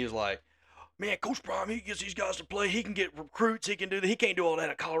 yeah, He was like, man, Coach Prime, he gets these guys to play. He can get recruits. He can do that. He can't do all that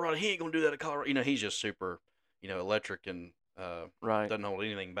at Colorado. He ain't gonna do that at Colorado. He's just super, electric and right. doesn't hold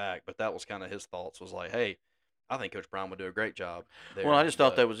anything back. But that was kind of his thoughts. Was like, hey, I think Coach Prime would do a great job Well, I there. just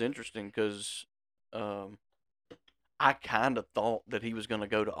thought But that was interesting because um, I kind of thought that he was going to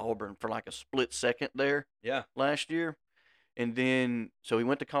go to Auburn for like a split second there yeah, last year, and then so he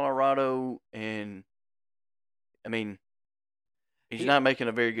went to Colorado, and I mean, he's he not making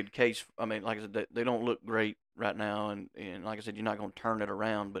a very good case. I mean, like I said, they don't look great right now, and like I said, you're not going to turn it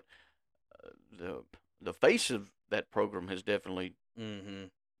around. But the the face of that program has definitely mm-hmm.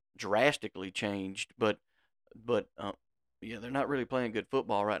 drastically changed. But yeah, they're not really playing good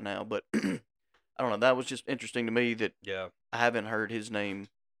football right now. But I don't know. That was just interesting to me that Yeah, I haven't heard his name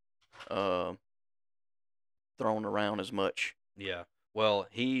uh, thrown around as much. yeah. Well,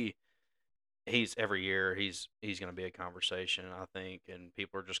 he's every year he's going to be a conversation, I think, and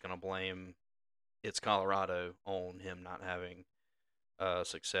people are just going to blame it's Colorado on him not having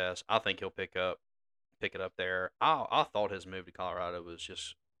success. I think he'll pick it up there. I thought his move to Colorado was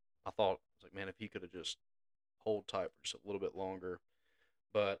just I was like, man, if he could have just hold tight for just a little bit longer.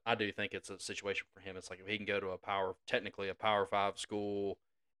 But I do think it's a situation for him. It's like if he can go to technically a Power Five school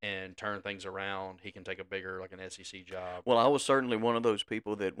and turn things around, he can take a bigger like an SEC job. Well, I was certainly one of those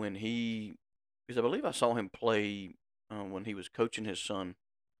people that because I believe I saw him play when he was coaching his son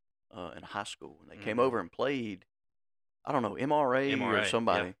in high school, and they came Mm-hmm. over and played. I don't know, MRA or MRA, yeah.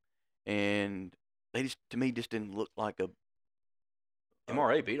 somebody, and they just to me just didn't look like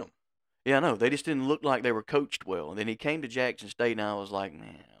MRA beat him. yeah, no, they just didn't look like they were coached well. And then he came to Jackson State, and I was like,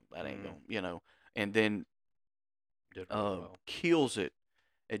 man, that ain't going, and then Did really well. kills it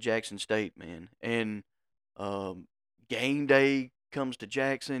at Jackson State, man. And game day comes to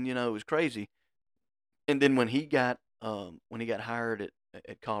Jackson, it was crazy. And then when he got hired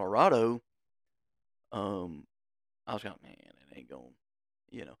at Colorado, I was like, man, it ain't going,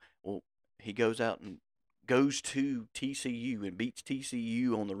 Well, he goes out and goes to TCU and beats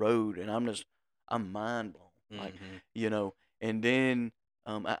TCU on the road, and I'm mind blown, like, Mm-hmm. And then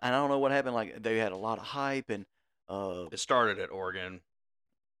I don't know what happened. Like they had a lot of hype, and It started at Oregon.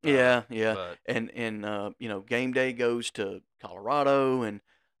 yeah, But and game day goes to Colorado, and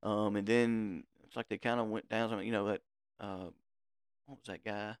then it's like they kind of went down. That what was that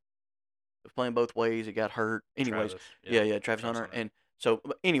guy? Was playing both ways. He got hurt. Anyways, Travis, yeah, Travis Hunter. And so,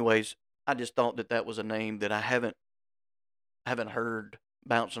 but anyways, I just thought that was a name that I haven't heard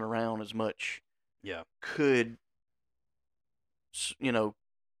bouncing around as much. Yeah. Could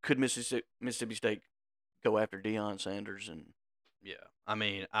could Mississippi State go after Deion Sanders and Yeah. I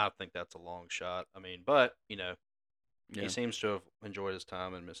mean, I think that's a long shot. I mean, but yeah. he seems to have enjoyed his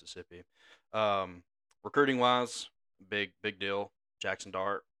time in Mississippi. Recruiting wise, big deal. Jackson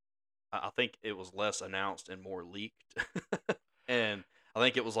Dart. I think it was less announced and more leaked. And I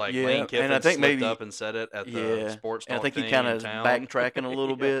think it was like Yeah, Lane and Kiffin I think slipped maybe up and said it at the yeah, sports and I talk think he thing kind in of is town. backtracking a little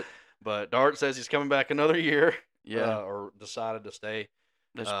Yeah. bit. But Dart says he's coming back another year. Yeah. Or decided to stay.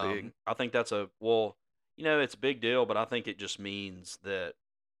 That's big. I think that's it's a big deal, but I think it just means that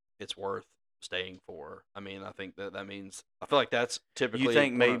it's worth staying for. I mean, I think that means I feel like that's typically. You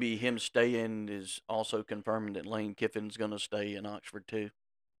think maybe him staying is also confirming that Lane Kiffin's going to stay in Oxford too?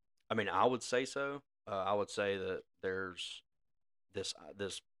 I mean, I would say so. I would say that there's this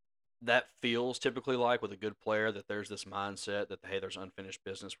that feels typically like with a good player that there's this mindset that hey, there's unfinished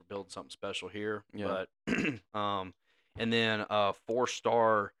business. We're building something special here. Yeah. But and then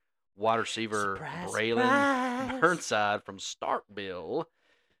 4-star wide receiver Surprise, Braylon surprise. Burnside from Starkville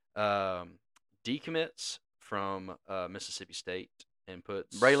decommits from Mississippi State and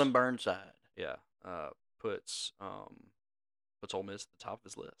puts Braylon Burnside. Yeah, puts Ole Miss at the top of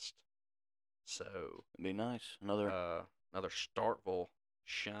his list. So It'd be nice. Another Starkville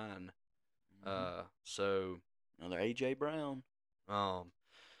shine. So another AJ Brown.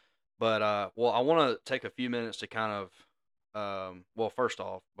 But I want to take a few minutes to kind of first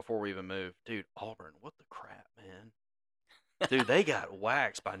off, before we even move, dude, Auburn, what the crap, man. Dude, they got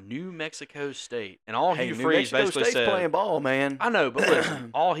waxed by New Mexico State, and all Hugh Freeze basically State's said, playing ball, man. I know, but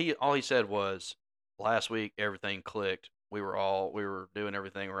listen, all he said was, last week everything clicked. We were doing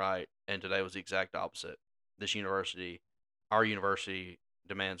everything right, and today was the exact opposite. Our university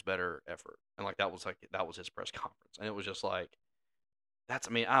demands better effort, and that was his press conference, and it was just like, I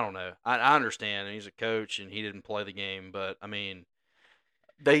don't know. I understand, and he's a coach, and he didn't play the game, but I mean,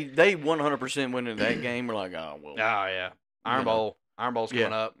 they 100% went into that game. We're like, oh well. Oh yeah. Iron Bowl's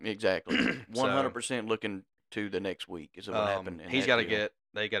coming up. Exactly. 100% looking to the next week is what happened. They got to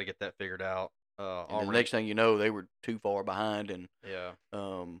get that figured out. And the next thing you know, they were too far behind, and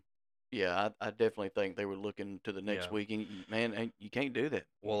yeah, I definitely think they were looking to the next week, and man, you can't do that.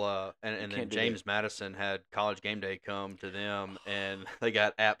 Well, and then James Madison had College Game Day come to them, and they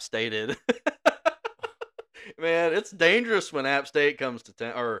got App Stated. Man, it's dangerous when App State comes to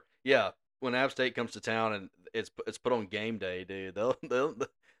town, when App State comes to town and it's put on game day, dude.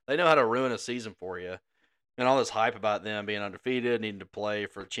 They know how to ruin a season for you, and all this hype about them being undefeated, needing to play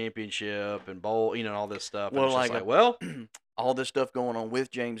for a championship and bowl, and all this stuff. Well, and it's well, all this stuff going on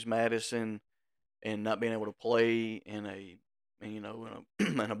with James Madison and not being able to play in in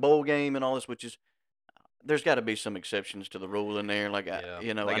a bowl game and all this, which is there's got to be some exceptions to the rule in there. I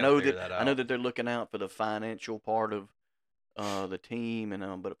know that they're looking out for the financial part of the team,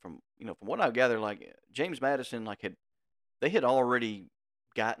 and but from what I gather, James Madison, they had already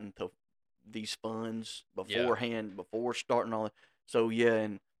gotten to these funds beforehand before starting all that. So yeah,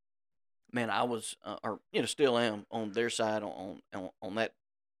 and man, I was still am on their side on that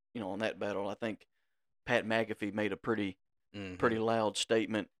on that battle. I think Pat McAfee made a pretty loud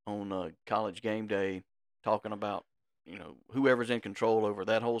statement on College Game Day talking about whoever's in control over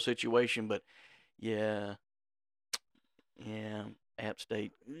that whole situation. But yeah, App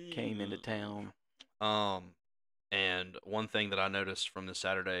State came into town. And one thing that I noticed from this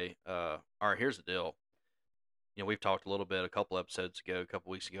Saturday, all right, here's the deal. We've talked a little bit a couple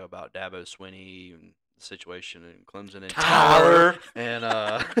weeks ago about Dabo Swinney and the situation in Clemson and Tyler. And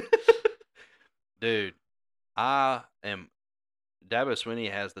dude, Dabo Swinney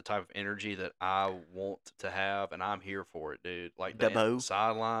has the type of energy that I want to have, and I'm here for it, dude. Like the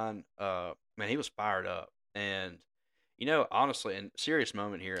sideline, man, he was fired up. And honestly, in serious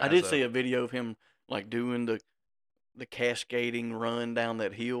moment here, I did see a video of him doing the cascading run down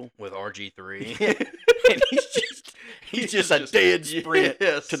that hill with RG3. And he's just a dead sprint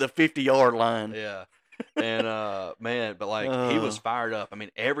to the 50-yard line. Yeah. And man, but he was fired up. I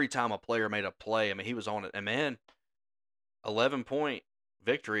mean, every time a player made a play, I mean, he was on it. And man, 11-point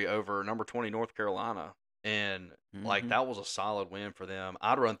victory over number 20 North Carolina. And that was a solid win for them.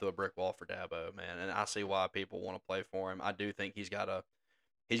 I'd run through a brick wall for Dabo, man. And I see why people want to play for him. I do think he's going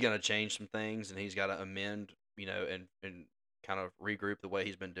to change some things, and he's got to amend, and kind of regroup the way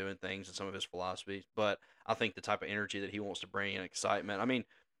he's been doing things and some of his philosophies. But I think the type of energy that he wants to bring and excitement. I mean,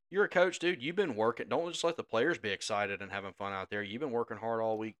 you're a coach, dude. You've been working. Don't just let the players be excited and having fun out there. You've been working hard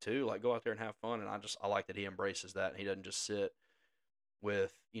all week too. Go out there and have fun. And I like that he embraces that, and he doesn't just sit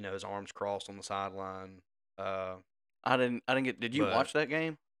with his arms crossed on the sideline. I didn't get. Did you watch that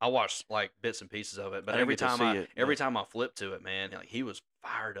game? I watched bits and pieces of it, but every time I flipped to it, man, he was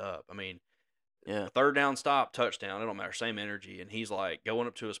fired up. I mean, third down stop, touchdown. It don't matter. Same energy, and he's going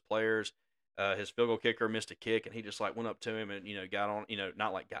up to his players. His field goal kicker missed a kick, and he just went up to him and got on.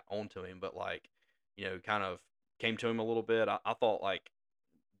 Not got onto him, but kind of came to him a little bit. I thought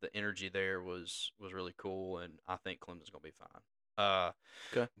the energy there was really cool, and I think Clemson's gonna be fine.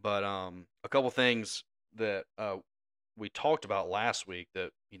 Okay. But a couple things that we talked about last week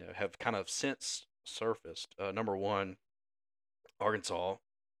that have kind of since surfaced. Number one, Arkansas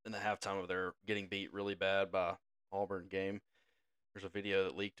in the halftime of their getting beat really bad by Auburn game. There's a video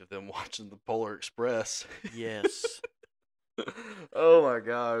that leaked of them watching the Polar Express. Yes. Oh my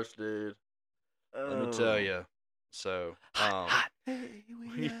gosh, dude. Let me tell Oh. you. So, Hot. Hey,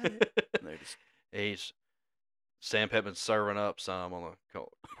 we got it. They're just he's Sam Pittman's serving up some on the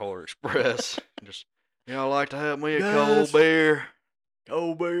Polar Express. Just, I'd like to have me a cold Guys. beer.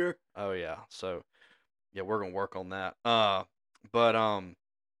 cold beer. Oh yeah. So, yeah, we're gonna work on that.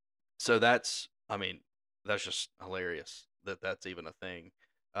 So that's just hilarious that that's even a thing.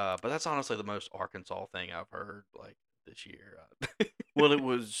 But that's honestly the most Arkansas thing I've heard like this year. Well, it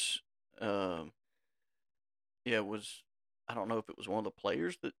was, it was. I don't know if it was one of the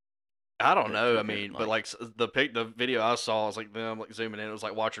players that. I don't that know. I took it, mean, but like the video I saw was like them like zooming in. It was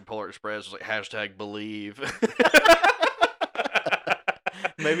like watching Polar Express. It was like #believe.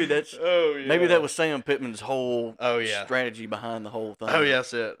 Maybe that's. Oh yeah. Maybe that was Sam Pittman's whole. Oh, yeah. Strategy behind the whole thing. Oh yeah,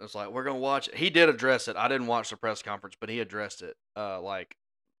 that's it. It's like we're gonna watch it. He did address it. I didn't watch the press conference, but he addressed it. Like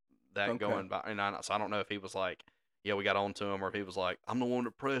that Okay. going by, and so I don't know if he was like, yeah, we got on to him, or if he was like, I'm the one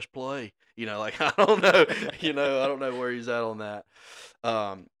that pressed play. Like I don't know. I don't know where he's at on that.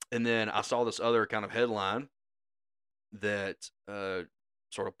 And then I saw this other kind of headline that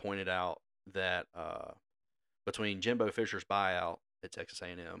sort of pointed out that between Jimbo Fisher's buyout at Texas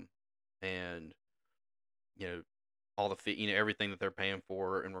A&M and all the fee, everything that they're paying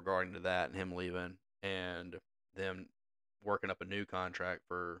for in regarding to that and him leaving and them working up a new contract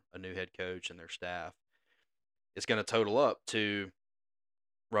for a new head coach and their staff, it's going to total up to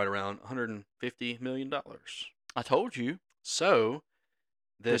right around $150 million. I told you. So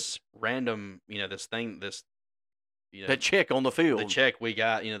this random, this thing, That check on the field. the check we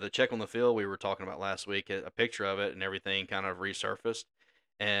got, the check on the field we were talking about last week, a picture of it and everything kind of resurfaced,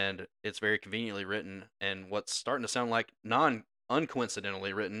 and it's very conveniently written, and what's starting to sound like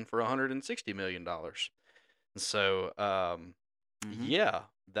uncoincidentally written for $160 million. So, yeah,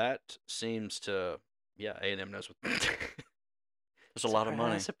 that seems to, A&M knows what. That's a lot of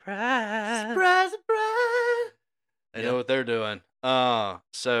money. Surprise! Surprise! They know what they're doing.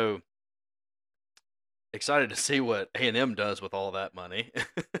 So excited to see what A&M does with all that money.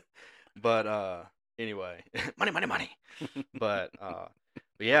 But anyway, money. But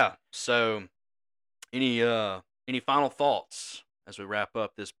yeah. So any final thoughts as we wrap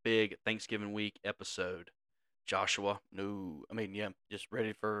up this big Thanksgiving week episode, Joshua? No, I mean, just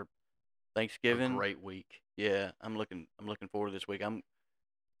ready for A Thanksgiving. great week. Yeah, I'm looking forward to this week.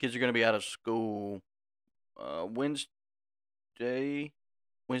 Kids are gonna be out of school Wednesday,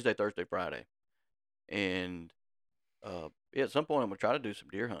 Thursday, Friday, and at some point I'm gonna try to do some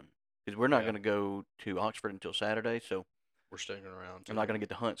deer hunting because we're not gonna go to Oxford until Saturday, so We're sticking around. I'm not gonna get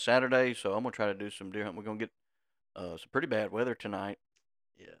to hunt Saturday. So I'm gonna try to do some deer hunting. We're gonna get some pretty bad weather tonight.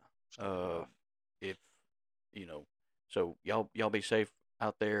 Yeah. It's gonna be rough. If so y'all be safe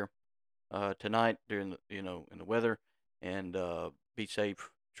out there tonight during the in the weather, and be safe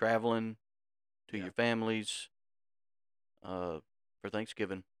traveling to your families for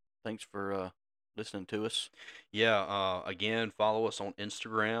Thanksgiving. Thanks for listening to us. Yeah. Again, follow us on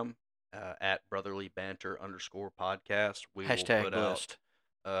Instagram at brotherlybanter_podcast. We will Hashtag put blessed.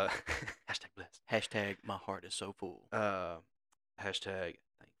 out hashtag blessed. Hashtag my heart is so full. Hashtag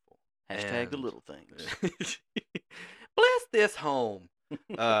thankful. Hashtag the And- little things. Bless this home.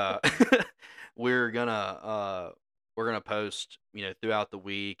 We're gonna post throughout the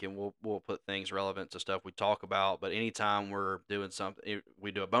week, and we'll put things relevant to stuff we talk about. But anytime we're doing something,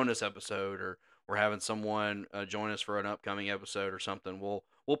 we do a bonus episode, or we're having someone join us for an upcoming episode or something, we'll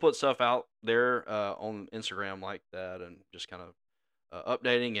put stuff out there on Instagram like that, and just kind of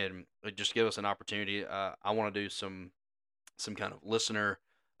updating, and it just give us an opportunity. I want to do some kind of listener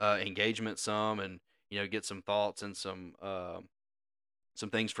engagement, and get some thoughts and some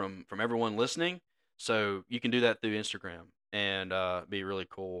things from everyone listening. So you can do that through Instagram, and be a really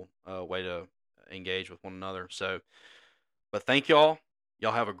cool way to engage with one another. So, but thank y'all.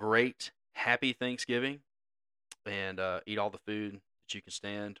 Y'all have a great, happy Thanksgiving, and eat all the food that you can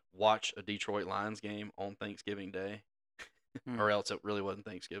stand. Watch a Detroit Lions game on Thanksgiving Day, or else it really wasn't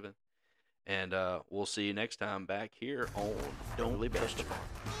Thanksgiving. And we'll see you next time back here on Don't Really trust Best. them.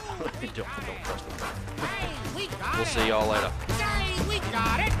 Don't trust them. Hey, we got We'll it. see y'all later. Say, we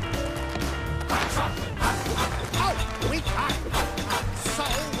got it.